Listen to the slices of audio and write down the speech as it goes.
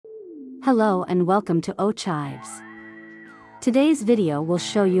Hello and welcome to Chives. Today's video will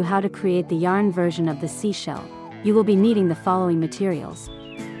show you how to create the yarn version of the seashell. You will be needing the following materials.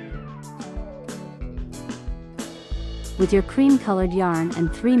 With your cream-colored yarn and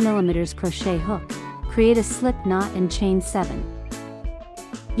 3mm crochet hook, create a slip knot and chain 7.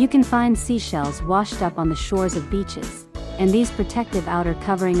 You can find seashells washed up on the shores of beaches, and these protective outer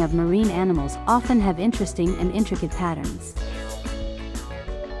covering of marine animals often have interesting and intricate patterns.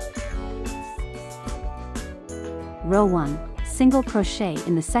 Row 1, single crochet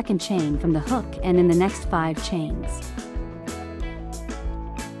in the second chain from the hook and in the next 5 chains.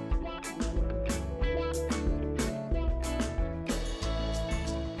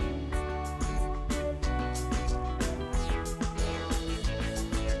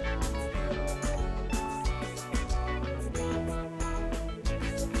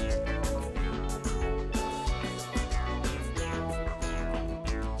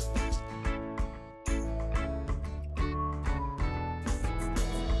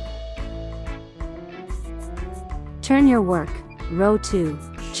 Turn your work, row 2,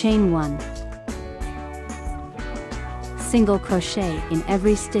 chain 1. Single crochet in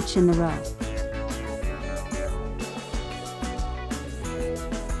every stitch in the row.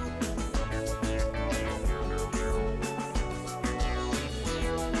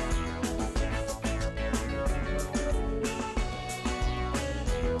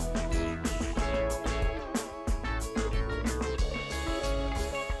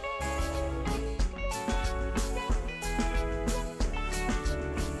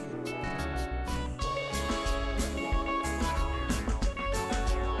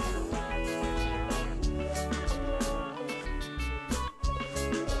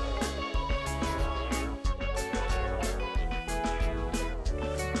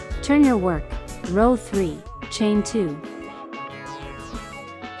 Turn your work, row 3, chain 2.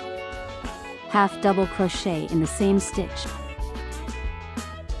 Half double crochet in the same stitch.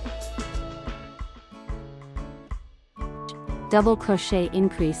 Double crochet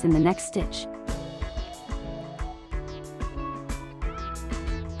increase in the next stitch.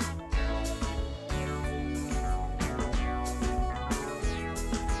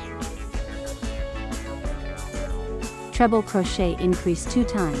 Treble crochet increase 2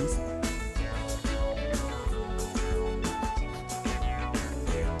 times.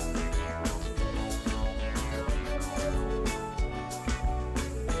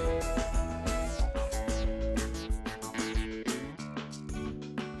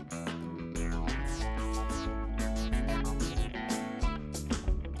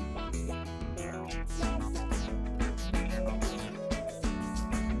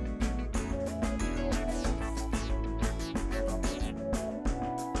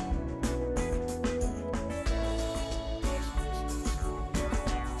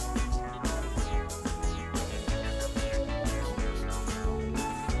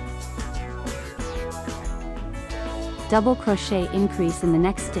 Double crochet increase in the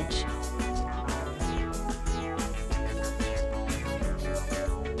next stitch.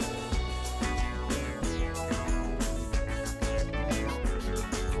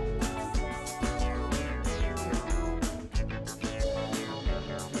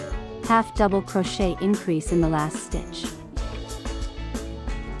 Half double crochet increase in the last stitch.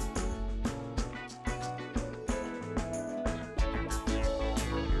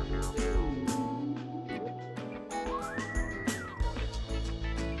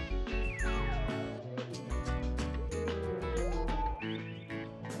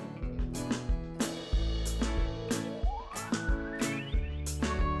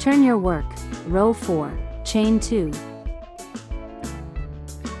 Turn your work, row 4, chain 2.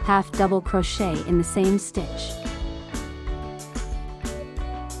 Half double crochet in the same stitch.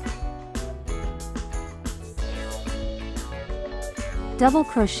 Double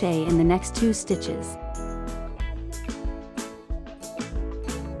crochet in the next 2 stitches.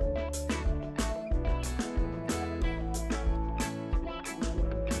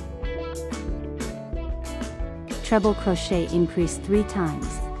 Treble crochet increase 3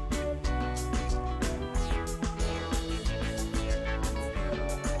 times.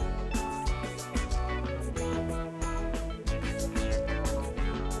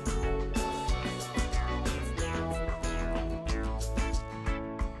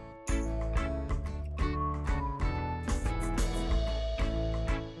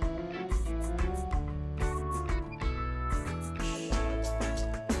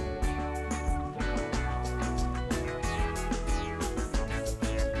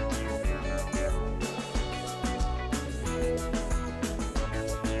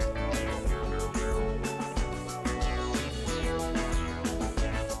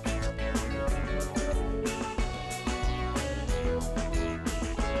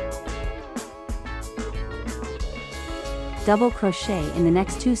 double crochet in the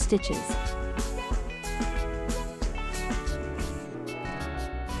next 2 stitches.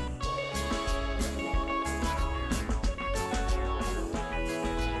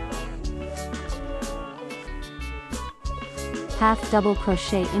 Half double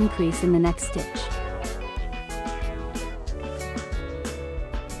crochet increase in the next stitch.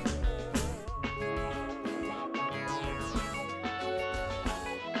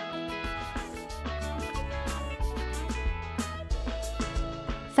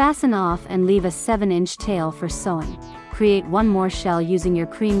 Fasten off and leave a 7-inch tail for sewing. Create 1 more shell using your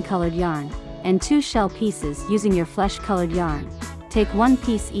cream-colored yarn, and 2 shell pieces using your flesh-colored yarn. Take 1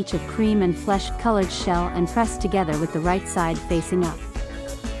 piece each of cream and flesh-colored shell and press together with the right side facing up.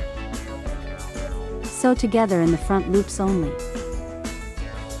 Sew together in the front loops only.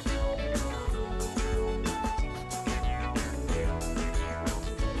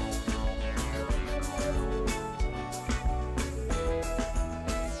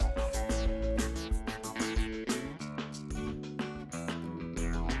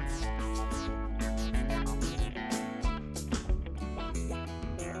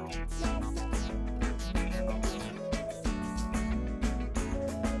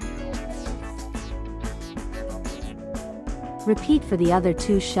 Repeat for the other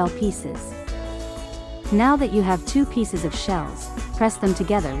 2 shell pieces. Now that you have 2 pieces of shells, press them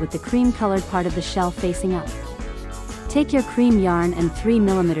together with the cream-colored part of the shell facing up. Take your cream yarn and 3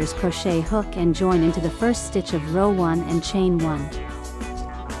 mm crochet hook and join into the first stitch of row 1 and chain 1.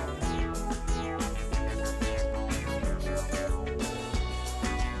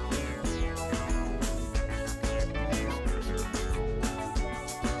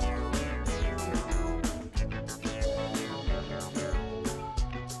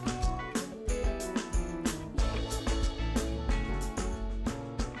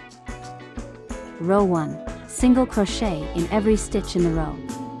 Row 1. Single crochet in every stitch in the row.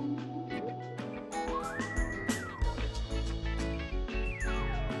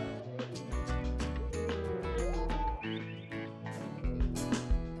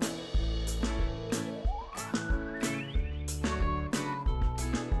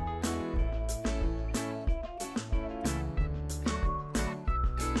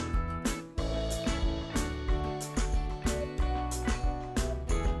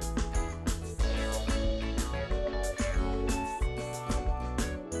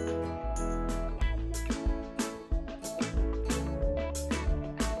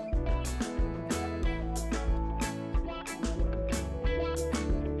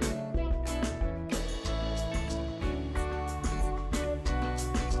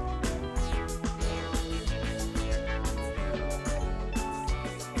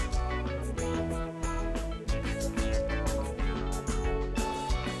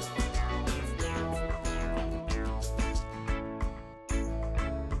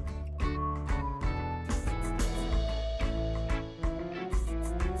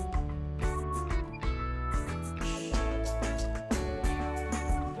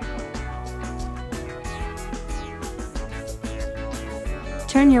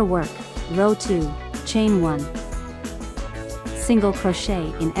 Turn your work. Row 2, chain 1. Single crochet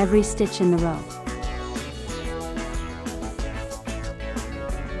in every stitch in the row.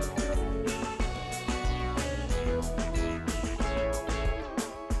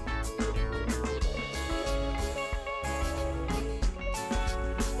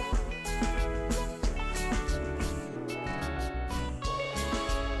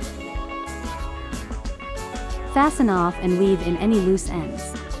 Fasten off and weave in any loose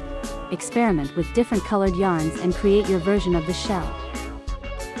ends. Experiment with different colored yarns and create your version of the shell.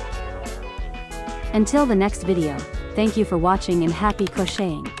 Until the next video, thank you for watching and happy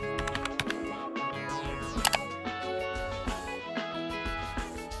crocheting!